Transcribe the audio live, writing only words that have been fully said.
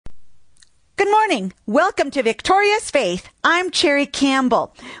Good morning. Welcome to Victorious Faith. I'm Cherry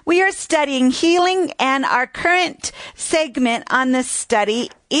Campbell. We are studying healing, and our current segment on this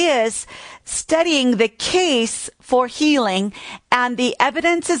study is studying the case for healing and the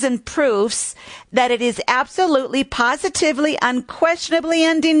evidences and proofs that it is absolutely, positively, unquestionably,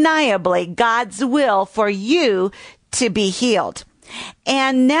 undeniably God's will for you to be healed.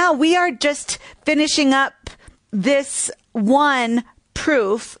 And now we are just finishing up this one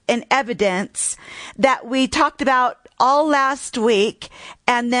proof and evidence that we talked about all last week,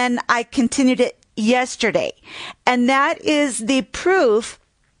 and then I continued it yesterday. And that is the proof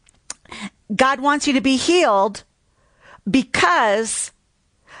God wants you to be healed because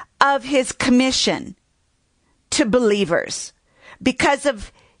of his commission to believers. Because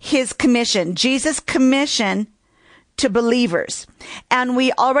of his commission, Jesus' commission to believers. And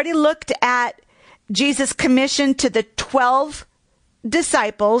we already looked at Jesus' commission to the 12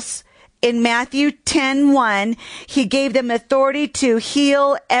 disciples in Matthew 10:1. He gave them authority to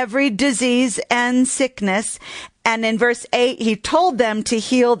heal every disease and sickness. And in verse 8, he told them to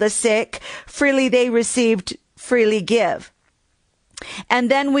heal the sick. Freely they received, freely give.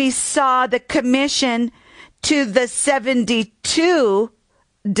 And then we saw the commission to the 72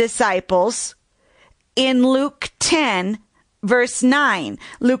 disciples in Luke 10, verse 9.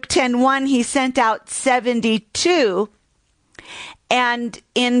 Luke 10:1, he sent out 72. And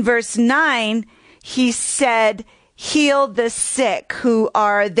in verse 9, he said, heal the sick who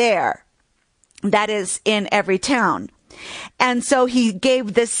are there. That is in every town. And so he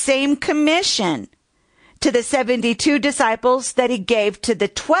gave the same commission to the 72 disciples that he gave to the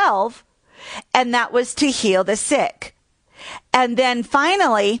 12, and that was to heal the sick. And then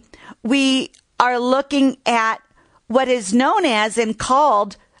finally, we are looking at what is known as and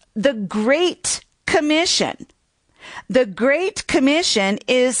called the Great Commission. The Great Commission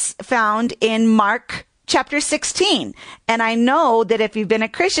is found in Mark chapter 16. And I know that if you've been a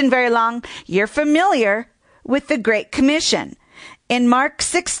Christian very long, you're familiar with the Great Commission. In Mark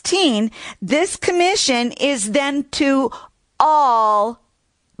 16, this commission is then to all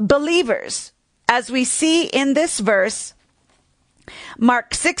believers. As we see in this verse,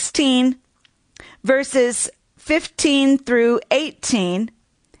 Mark 16, verses 15 through 18,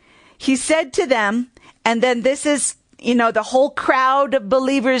 he said to them, and then this is, the whole crowd of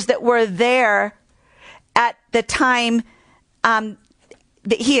believers that were there at the time that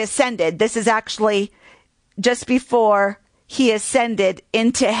he ascended. This is actually just before he ascended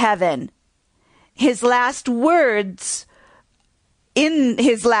into heaven. In the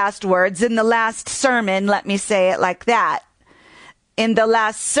last sermon, let me say it like that. In the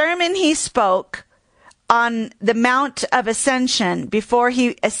last sermon he spoke on the Mount of Ascension before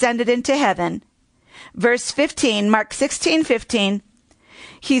he ascended into heaven, verse 15, Mark 16:15,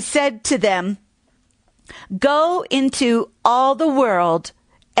 he said to them, go into all the world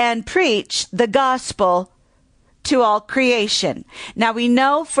and preach the gospel to all creation. Now we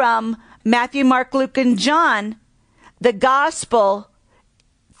know from Matthew, Mark, Luke, and John, the gospel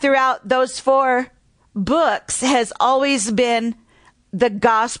throughout those 4 books has always been the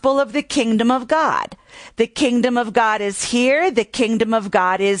gospel of the kingdom of God. The kingdom of God is here. The kingdom of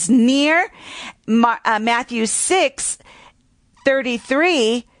God is near. Matthew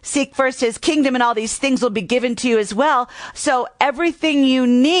 6:33, seek first his kingdom and all these things will be given to you as well. So everything you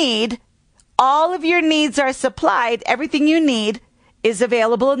need, all of your needs are supplied. Everything you need is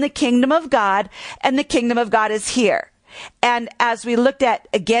available in the kingdom of God, and the kingdom of God is here. And as we looked at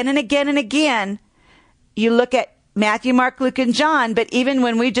again and again and again, you look at Matthew, Mark, Luke, and John, but even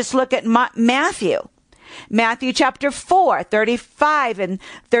when we just look at Matthew chapter 4, 35 and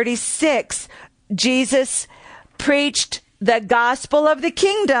 36, Jesus preached the gospel of the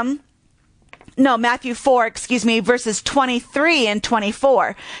kingdom. No, Matthew 4, verses 23 and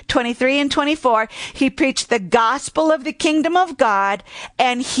 24. 23 and 24, he preached the gospel of the kingdom of God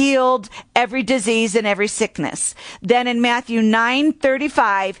and healed every disease and every sickness. Then in Matthew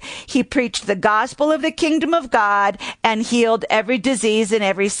 9:35, he preached the gospel of the kingdom of God and healed every disease and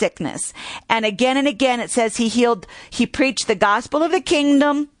every sickness. And again it says he preached the gospel of the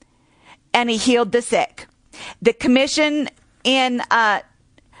kingdom and he healed the sick. The commission to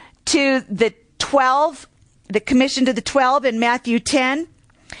the 12, the commission to the 12 in Matthew 10,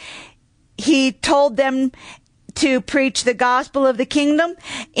 he told them to preach the gospel of the kingdom.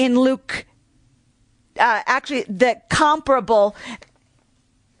 In Luke, the comparable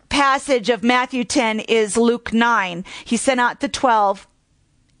passage of Matthew 10 is Luke 9. He sent out the 12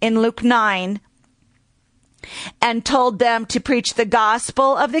 in Luke 9 and told them to preach the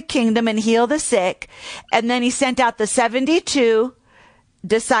gospel of the kingdom and heal the sick. And then he sent out the 72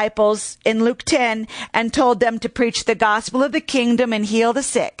 disciples in Luke 10 and told them to preach the gospel of the kingdom and heal the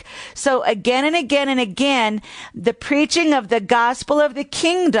sick. So again and again and again, the preaching of the gospel of the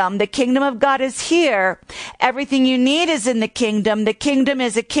kingdom of God is here. Everything you need is in the kingdom. The kingdom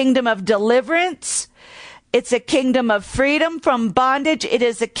is a kingdom of deliverance. It's a kingdom of freedom from bondage. It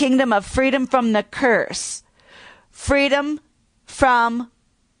is a kingdom of freedom from the curse. Freedom from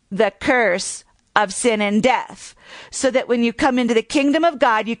the curse of sin and death. So that when you come into the kingdom of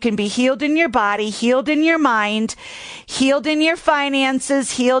God, you can be healed in your body, healed in your mind, healed in your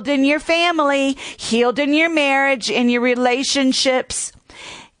finances, healed in your family, healed in your marriage, in your relationships,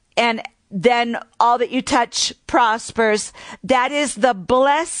 and then all that you touch prospers. That is the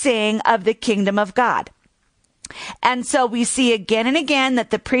blessing of the kingdom of God. And so we see again and again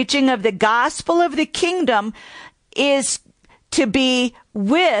that the preaching of the gospel of the kingdom is to be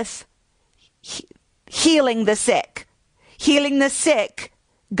with healing the sick. Healing the sick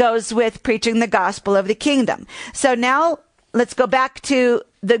goes with preaching the gospel of the kingdom. So now let's go back to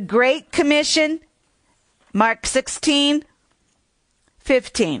the Great Commission, Mark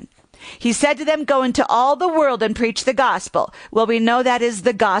 16:15. He said to them, "Go into all the world and preach the gospel." Well, we know that is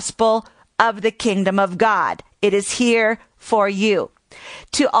the gospel of the kingdom of God. It is here for you,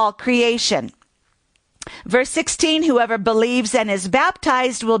 to all creation. Verse 16, "Whoever believes and is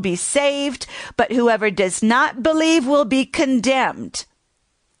baptized will be saved, but whoever does not believe will be condemned."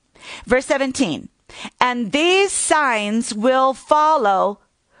 Verse 17, "And these signs will follow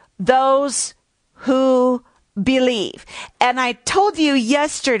those who believe." And I told you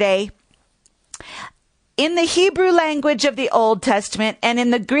yesterday, in the Hebrew language of the Old Testament and in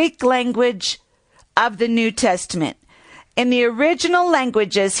the Greek language of the New Testament, in the original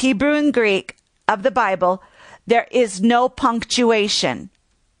languages, Hebrew and Greek, of the Bible, there is no punctuation.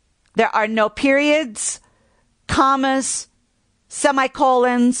 There are no periods, commas,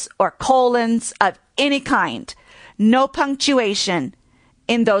 semicolons, or colons of any kind. No punctuation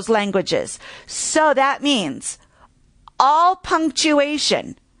in those languages. So that means all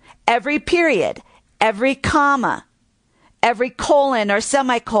punctuation, every period, every comma, every colon or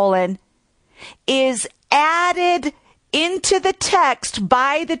semicolon is added into the text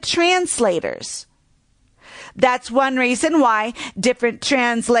by the translators. That's one reason why different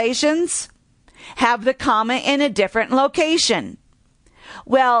translations have the comma in a different location.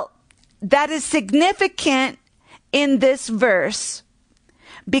 Well, that is significant in this verse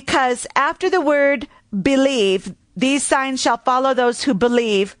because after the word believe, these signs shall follow those who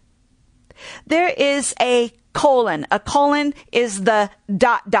believe, there is a colon. A colon is the ...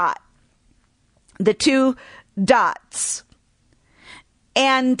 the two dots.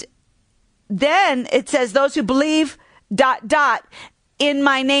 And then it says, "Those who believe ... in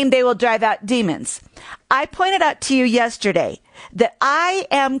my name they will drive out demons." I pointed out to you yesterday that I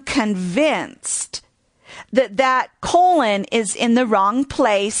am convinced that that colon is in the wrong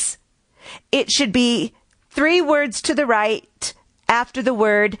place. It should be 3 words to the right after the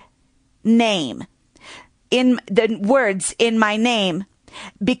word name. In the words "in my name,"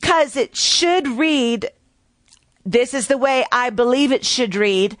 because it should read, this is the way I believe it should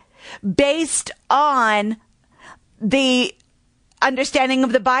read, based on the understanding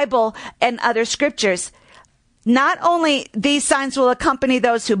of the Bible and other scriptures. Not only these signs will accompany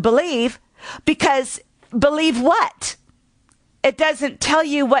those who believe, because believe what? It doesn't tell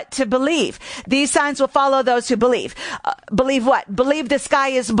you what to believe. These signs will follow those who believe. Believe what? Believe the sky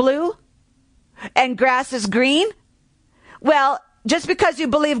is blue and grass is green? Well, just because you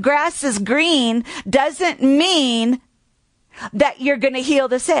believe grass is green doesn't mean that you're going to heal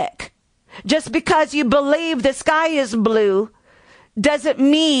the sick. Just because you believe the sky is blue doesn't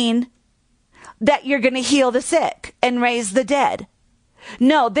mean that you're going to heal the sick and raise the dead.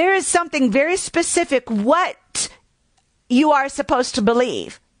 No, there is something very specific what you are supposed to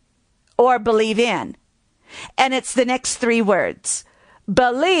believe or believe in. And it's the next 3 words.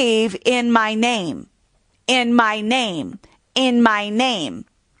 Believe in my name, in my name, in my name.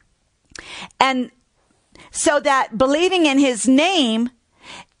 And so that believing in his name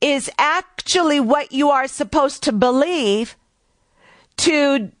is actually what you are supposed to believe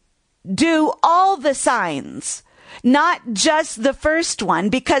to do all the signs, not just the first one,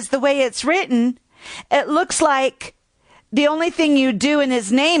 because the way it's written, it looks like the only thing you do in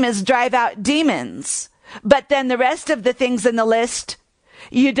his name is drive out demons. But then the rest of the things in the list,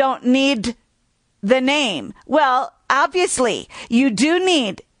 you don't need the name. Well, obviously, you do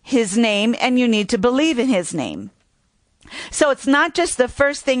need his name and you need to believe in his name. So it's not just the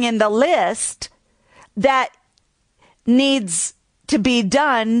first thing in the list that needs to be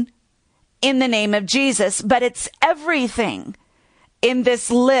done in the name of Jesus, but it's everything in this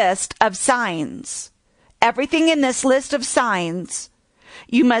list of signs. Everything in this list of signs,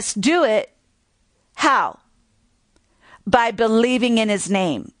 you must do it. How? By believing in his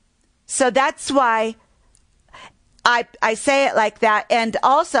name. So that's why I say it like that. And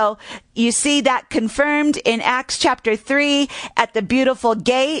also, you see that confirmed in Acts chapter 3 at the beautiful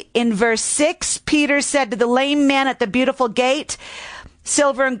gate. In verse 6, Peter said to the lame man at the beautiful gate,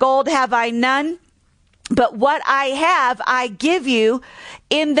 "Silver and gold have I none, but what I have I give you.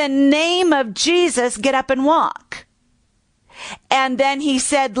 In the name of Jesus, get up and walk." And then he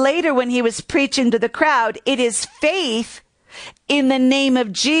said later when he was preaching to the crowd, it is faith in the name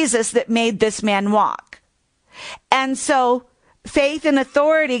of Jesus that made this man walk. And so faith and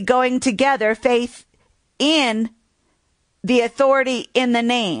authority going together, faith in the authority in the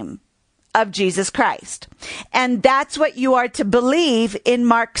name of Jesus Christ. And that's what you are to believe in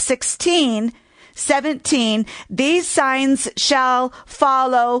Mark 16:17. These signs shall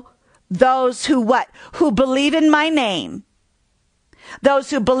follow those who what? Who believe in my name.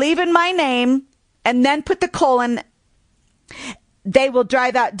 Those who believe in my name, and then put the colon. They will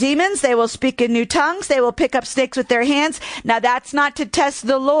drive out demons. They will speak in new tongues. They will pick up snakes with their hands. Now, that's not to test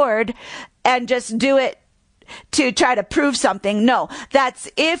the Lord and just do it to try to prove something. No, that's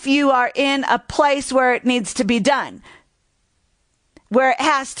if you are in a place where it needs to be done, where it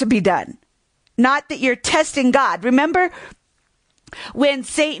has to be done. Not that you're testing God. Remember when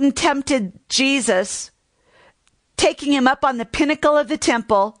Satan tempted Jesus, taking him up on the pinnacle of the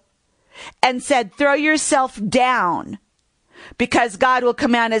temple and said, "Throw yourself down, because God will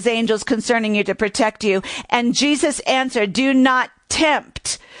command his angels concerning you to protect you." And Jesus answered, "Do not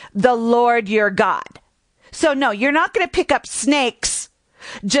tempt the Lord your God." So no, you're not going to pick up snakes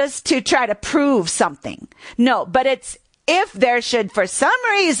just to try to prove something. No, but it's if there should, for some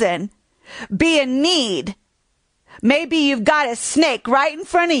reason, be a need. Maybe you've got a snake right in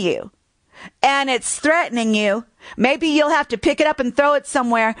front of you and it's threatening you. Maybe you'll have to pick it up and throw it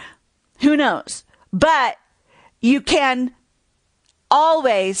somewhere. Who knows? But you can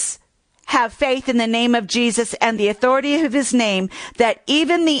always have faith in the name of Jesus and the authority of his name, that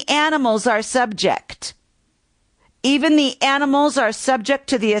even the animals are subject. Even the animals are subject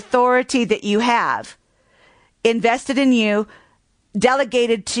to the authority that you have invested in you,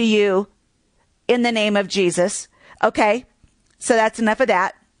 delegated to you in the name of Jesus. Okay, so that's enough of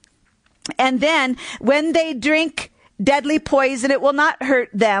that. And then when they drink deadly poison, it will not hurt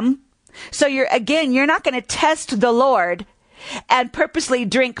them. So you're not going to test the Lord and purposely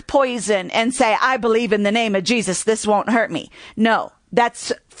drink poison and say, "I believe in the name of Jesus, this won't hurt me." No,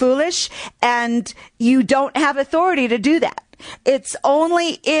 that's foolish, and you don't have authority to do that. It's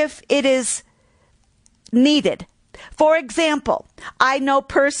only if it is needed. For example, I know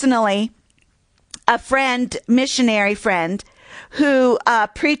personally a friend, missionary friend, who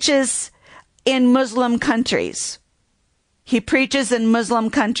preaches in Muslim countries. He preaches in Muslim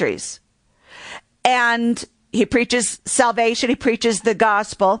countries. And he preaches salvation. He preaches the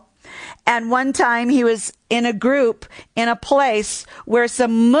gospel. And one time he was in a group in a place where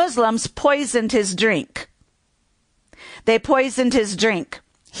some Muslims poisoned his drink. They poisoned his drink.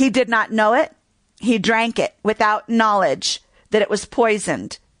 He did not know it. He drank it without knowledge that it was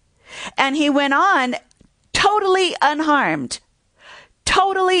poisoned. And he went on totally unharmed.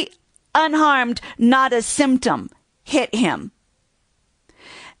 Totally unharmed. Not a symptom hit him.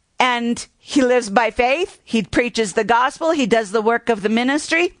 And he lives by faith. He preaches the gospel. He does the work of the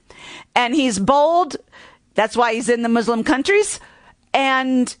ministry. And he's bold. That's why he's in the Muslim countries.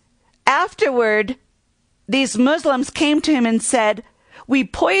 And afterward, these Muslims came to him and said, "We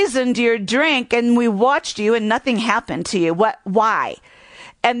poisoned your drink and we watched you and nothing happened to you. Why?"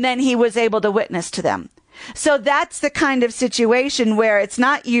 And then he was able to witness to them. So that's the kind of situation where it's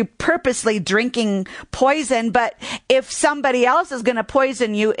not you purposely drinking poison, but if somebody else is going to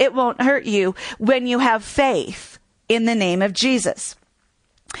poison you, it won't hurt you when you have faith in the name of Jesus.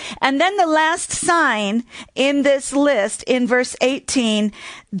 And then the last sign in this list in verse 18,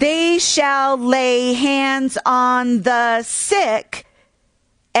 "They shall lay hands on the sick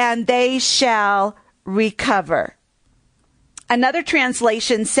and they shall recover." Another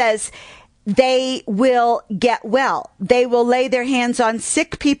translation says, "They will get well." They will lay their hands on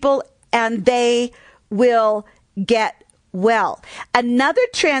sick people and they will get well. Another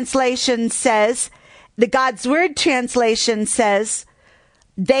translation says, the God's Word translation says,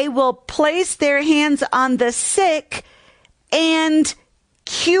 "They will place their hands on the sick and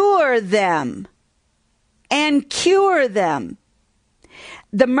cure them." And cure them.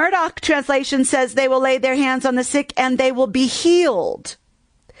 The Murdoch translation says they will lay their hands on the sick and they will be healed.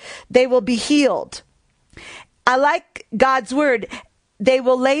 They will be healed. I like God's Word. they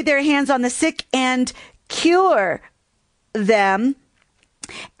will lay their hands on the sick and cure them.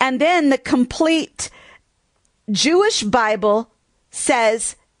 And then the complete Jewish Bible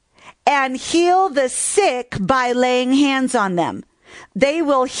says, and heal the sick by laying hands on them. They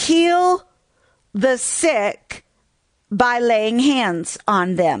will heal the sick by laying hands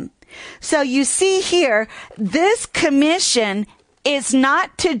on them. So you see here, this commission is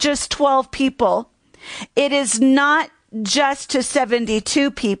not to just 12 people. It is not just to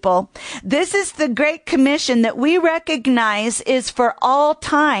 72 people. This is the Great Commission that we recognize is for all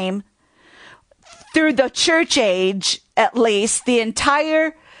time, through the church age, at least, the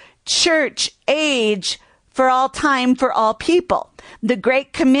entire church age, for all time, for all people. The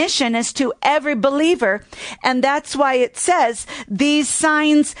Great Commission is to every believer, and that's why it says, these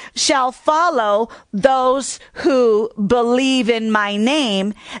signs shall follow those who believe in my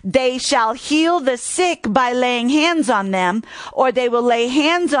name. They shall heal the sick by laying hands on them, or they will lay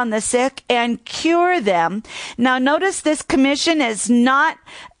hands on the sick and cure them. Now notice this commission is not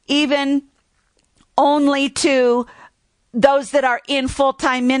even only to those that are in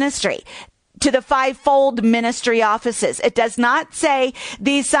full-time ministry, to the fivefold ministry offices. It does not say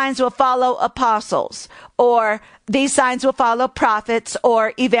these signs will follow apostles, or these signs will follow prophets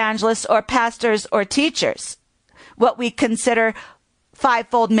or evangelists or pastors or teachers, what we consider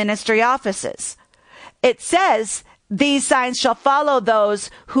fivefold ministry offices. It says these signs shall follow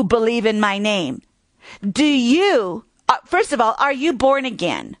those who believe in my name. Do you, first of all, are you born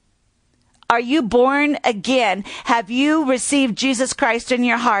again? Are you born again? Have you received Jesus Christ in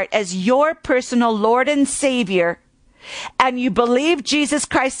your heart as your personal Lord and Savior? And you believe Jesus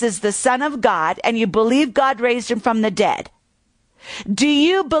Christ is the Son of God, and you believe God raised him from the dead? Do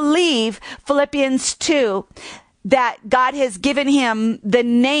you believe, Philippians 2, that God has given him the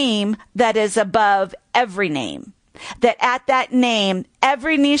name that is above every name? That at that name,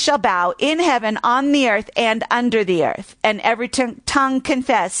 every knee shall bow in heaven, on the earth, and under the earth, and every tongue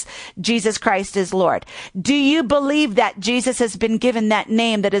confess Jesus Christ is Lord. Do you believe that Jesus has been given that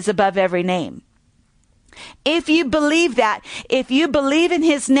name that is above every name? If you believe that, if you believe in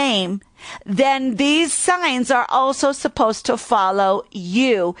his name, then these signs are also supposed to follow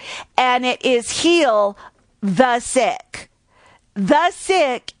you, and it is heal the sick. The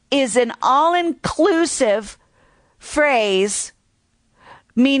sick is an all-inclusive phrase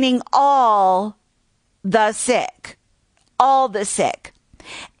meaning all the sick. All the sick.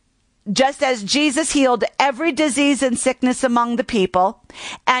 Just as Jesus healed every disease and sickness among the people,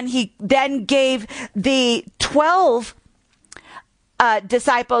 and he then gave the 12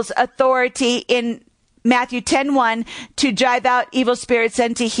 disciples authority in Matthew 10:1 to drive out evil spirits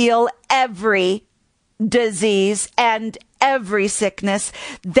and to heal every disease and every sickness.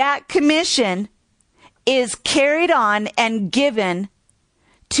 That commission is carried on and given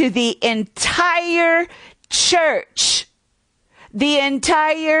to the entire church. The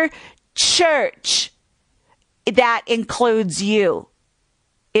entire church. That includes you,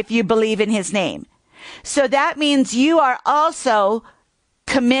 if you believe in his name. So that means you are also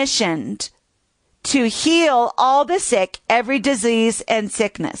commissioned to heal all the sick, every disease and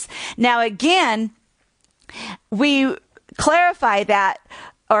sickness. Now again, we clarify that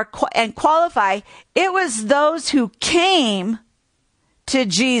and qualify, it was those who came to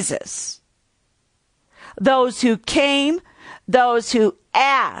Jesus. Those who came, those who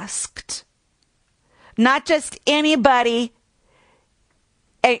asked. Not just anybody,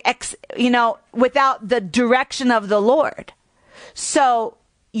 without the direction of the Lord. So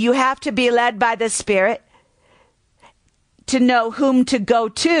you have to be led by the Spirit to know whom to go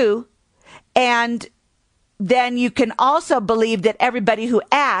to, and then you can also believe that everybody who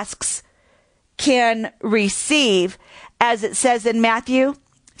asks can receive, as it says in Matthew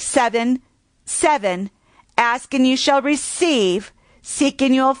 7:7, ask and you shall receive, seek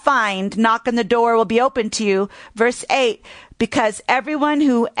and you'll find, knock and the door will be open to you. Verse 8, because everyone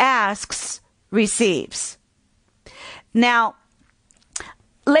who asks receives. Now,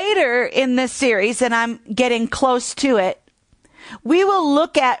 later in this series, and I'm getting close to it, we will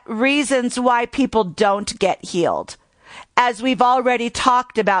look at reasons why people don't get healed, as we've already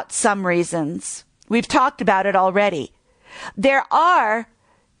talked about some reasons. We've talked about it already. There are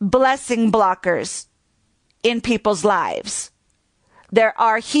blessing blockers in people's lives. There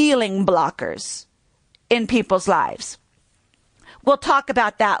are healing blockers in people's lives. We'll talk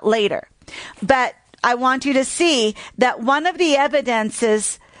about that later. But I want you to see that one of the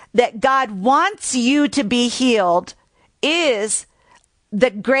evidences that God wants you to be healed is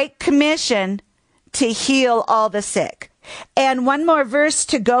the Great Commission to heal all the sick. And one more verse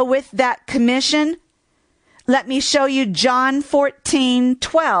to go with that commission. Let me show you John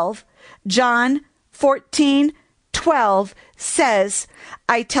 14:12. John 14:12 says,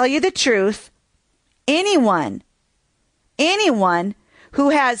 I tell you the truth, anyone who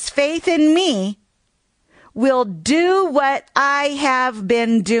has faith in me will do what I have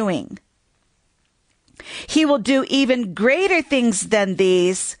been doing. He will do even greater things than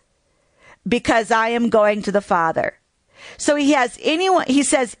these because I am going to the Father. So he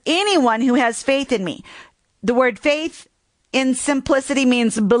says anyone who has faith in me. The word faith in simplicity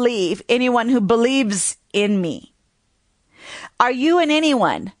means believe. Anyone who believes in me. Are you an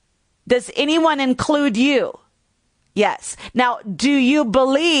anyone? Does anyone include you? Yes. Now, do you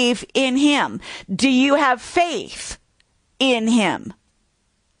believe in him? Do you have faith in him?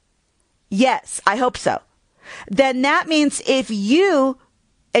 Yes, I hope so. Then that means if you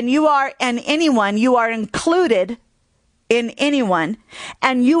are an anyone, you are included in anyone,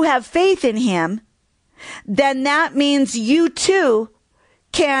 and you have faith in him, then that means you too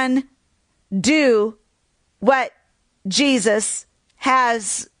can do what Jesus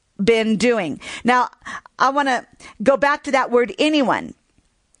has been doing. Now, I want to go back to that word anyone.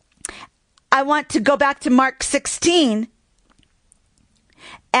 I want to go back to Mark 16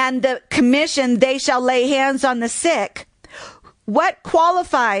 and the commission, they shall lay hands on the sick. What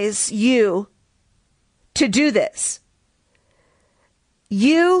qualifies you to do this?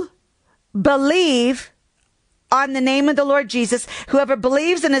 You believe on the name of the Lord Jesus. Whoever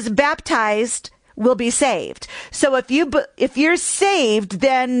believes and is baptized will be saved. So if you're saved,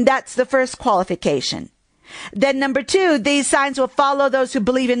 then that's the first qualification. Then number 2, these signs will follow those who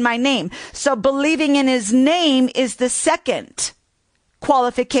believe in my name. So believing in his name is the second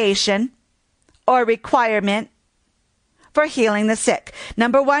qualification or requirement for healing the sick.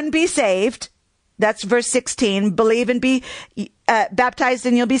 Number 1, be saved. That's verse 16. Believe and be baptized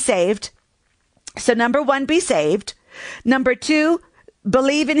and you'll be saved. So number 1, be saved. Number 2,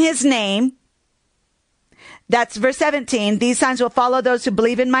 believe in his name. That's verse 17. These signs will follow those who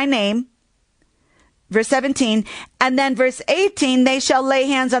believe in my name. Verse 17. And then verse 18, they shall lay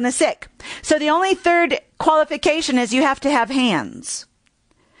hands on the sick. So the only third qualification is you have to have hands.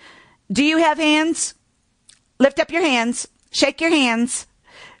 Do you have hands? Lift up your hands. Shake your hands.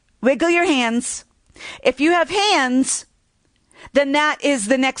 Wiggle your hands. If you have hands, then that is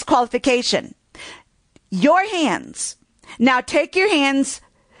the next qualification. Your hands. Now take your hands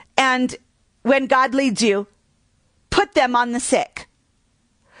and when God leads you, put them on the sick.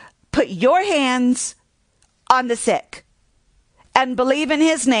 Put your hands on the sick and believe in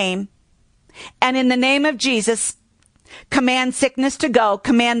his name. And in the name of Jesus, command sickness to go,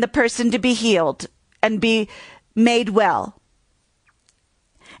 command the person to be healed and be made well.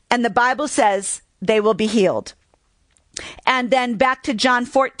 And the Bible says they will be healed. And then back to John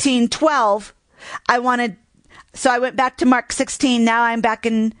 14:12, I went back to Mark 16. Now I'm back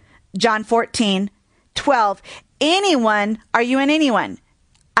in John 14:12. Anyone, are you an anyone?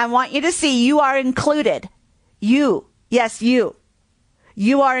 I want you to see you are included. You, yes, you.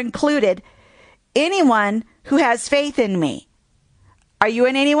 You are included. Anyone who has faith in me. Are you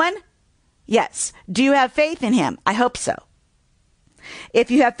an anyone? Yes. Do you have faith in him? I hope so.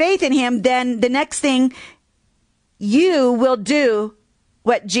 If you have faith in him, then the next thing, you will do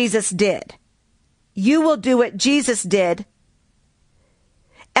what Jesus did. You will do what Jesus did.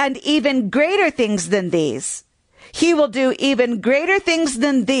 And even greater things than these. He will do even greater things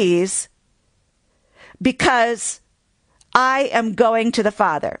than these because I am going to the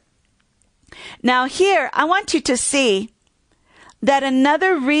Father. Now here, I want you to see that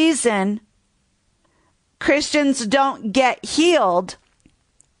another reason Christians don't get healed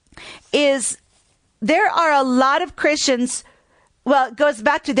is there are a lot of Christians, well, it goes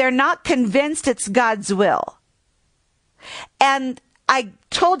back to they're not convinced it's God's will. And I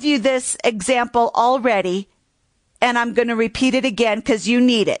told you this example already, and I'm going to repeat it again because you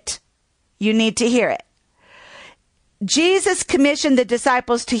need it. You need to hear it. Jesus commissioned the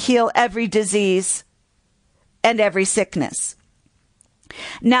disciples to heal every disease and every sickness.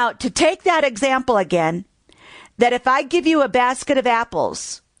 Now, to take that example again, that if I give you a basket of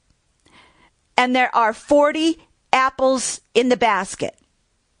apples and there are 40 apples in the basket,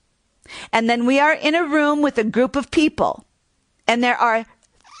 and then we are in a room with a group of people, and there are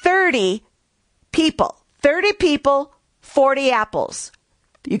 30 people, 40 apples.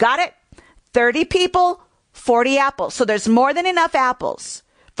 You got it? 30 people, 40 apples. So there's more than enough apples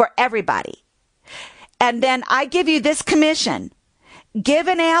for everybody. And then I give you this commission. Give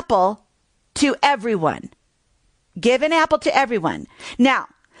an apple to everyone. Give an apple to everyone. Now,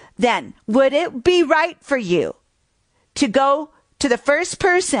 then, would it be right for you to go to the first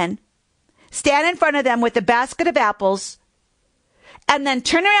person, stand in front of them with a basket of apples, and then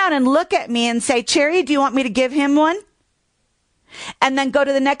turn around and look at me and say, Cherry, do you want me to give him one? And then go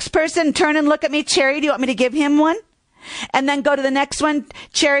to the next person, turn and look at me, Cherry, do you want me to give him one? And then go to the next one,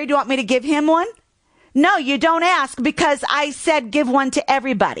 Cherry, do you want me to give him one? No, you don't ask, because I said give one to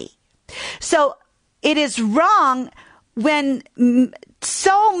everybody. So it is wrong when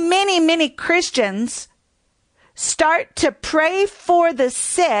so many Christians start to pray for the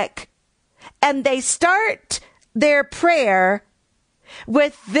sick, and they start their prayer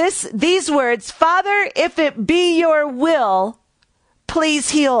with these words, Father, if it be your will,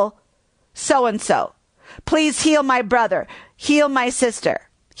 please heal so-and-so. Please heal my brother, heal my sister,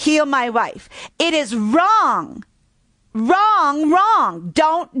 heal my wife. It is wrong. Wrong.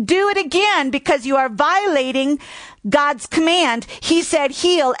 Don't do it again, because you are violating God's command. He said,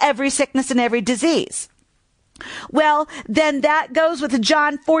 heal every sickness and every disease. Well, then that goes with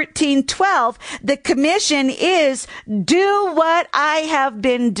John 14:12. The commission is, do what I have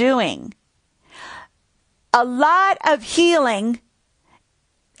been doing. A lot of healing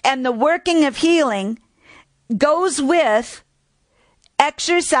and the working of healing goes with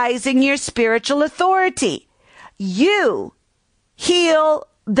exercising your spiritual authority. You heal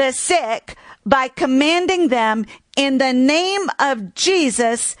the sick by commanding them in the name of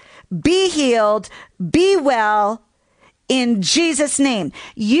Jesus, be healed, be well, in Jesus' name.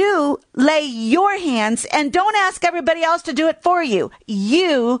 You lay your hands and don't ask everybody else to do it for you.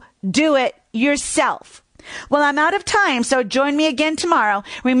 You do it yourself. Well, I'm out of time, so join me again tomorrow.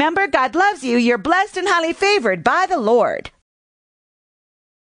 Remember, God loves you. You're blessed and highly favored by the Lord.